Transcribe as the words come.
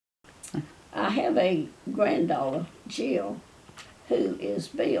I have a granddaughter, Jill, who is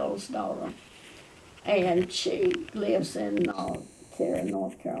Bill's daughter, and she lives in Terry,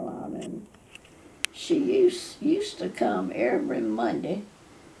 North Carolina. And she used to come every Monday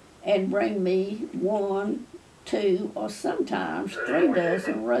and bring me 1, 2, or sometimes 3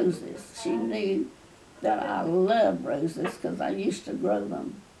 dozen roses. She knew that I loved roses because I used to grow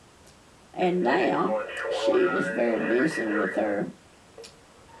them. And now she is very busy with her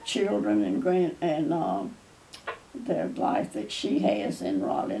children and their life that she has in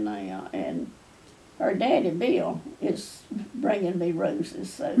Raleigh now. And her daddy Bill is bringing me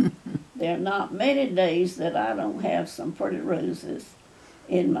roses. So there are not many days that I don't have some pretty roses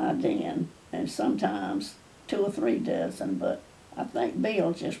in my den, and sometimes 2 or 3 dozen, but I think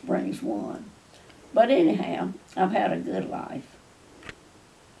Bill just brings 1. But anyhow, I've had a good life.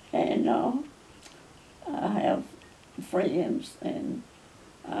 And I have friends, and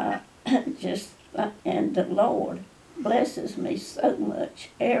and the Lord blesses me so much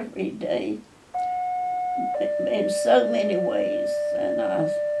every day in so many ways. And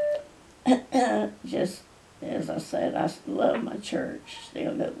I just, as I said, I love my church,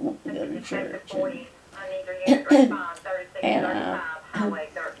 still go to church. And I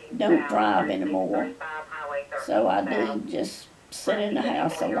don't drive anymore, so I do just sit in the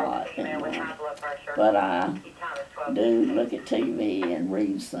house a lot. But I do look at TV and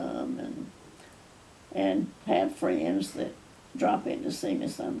read some, and have friends that drop in to see me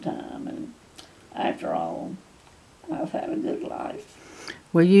sometime. And after all, I've had a good life.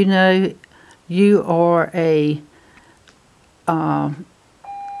 Well, you know, you are a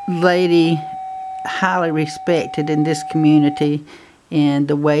lady highly respected in this community, and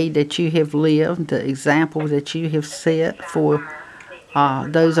the way that you have lived, the example that you have set for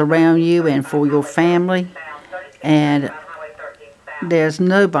those around you and for your family. And there's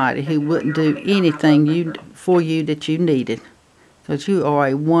nobody who wouldn't do anything for you that you needed, because you are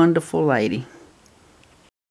a wonderful lady.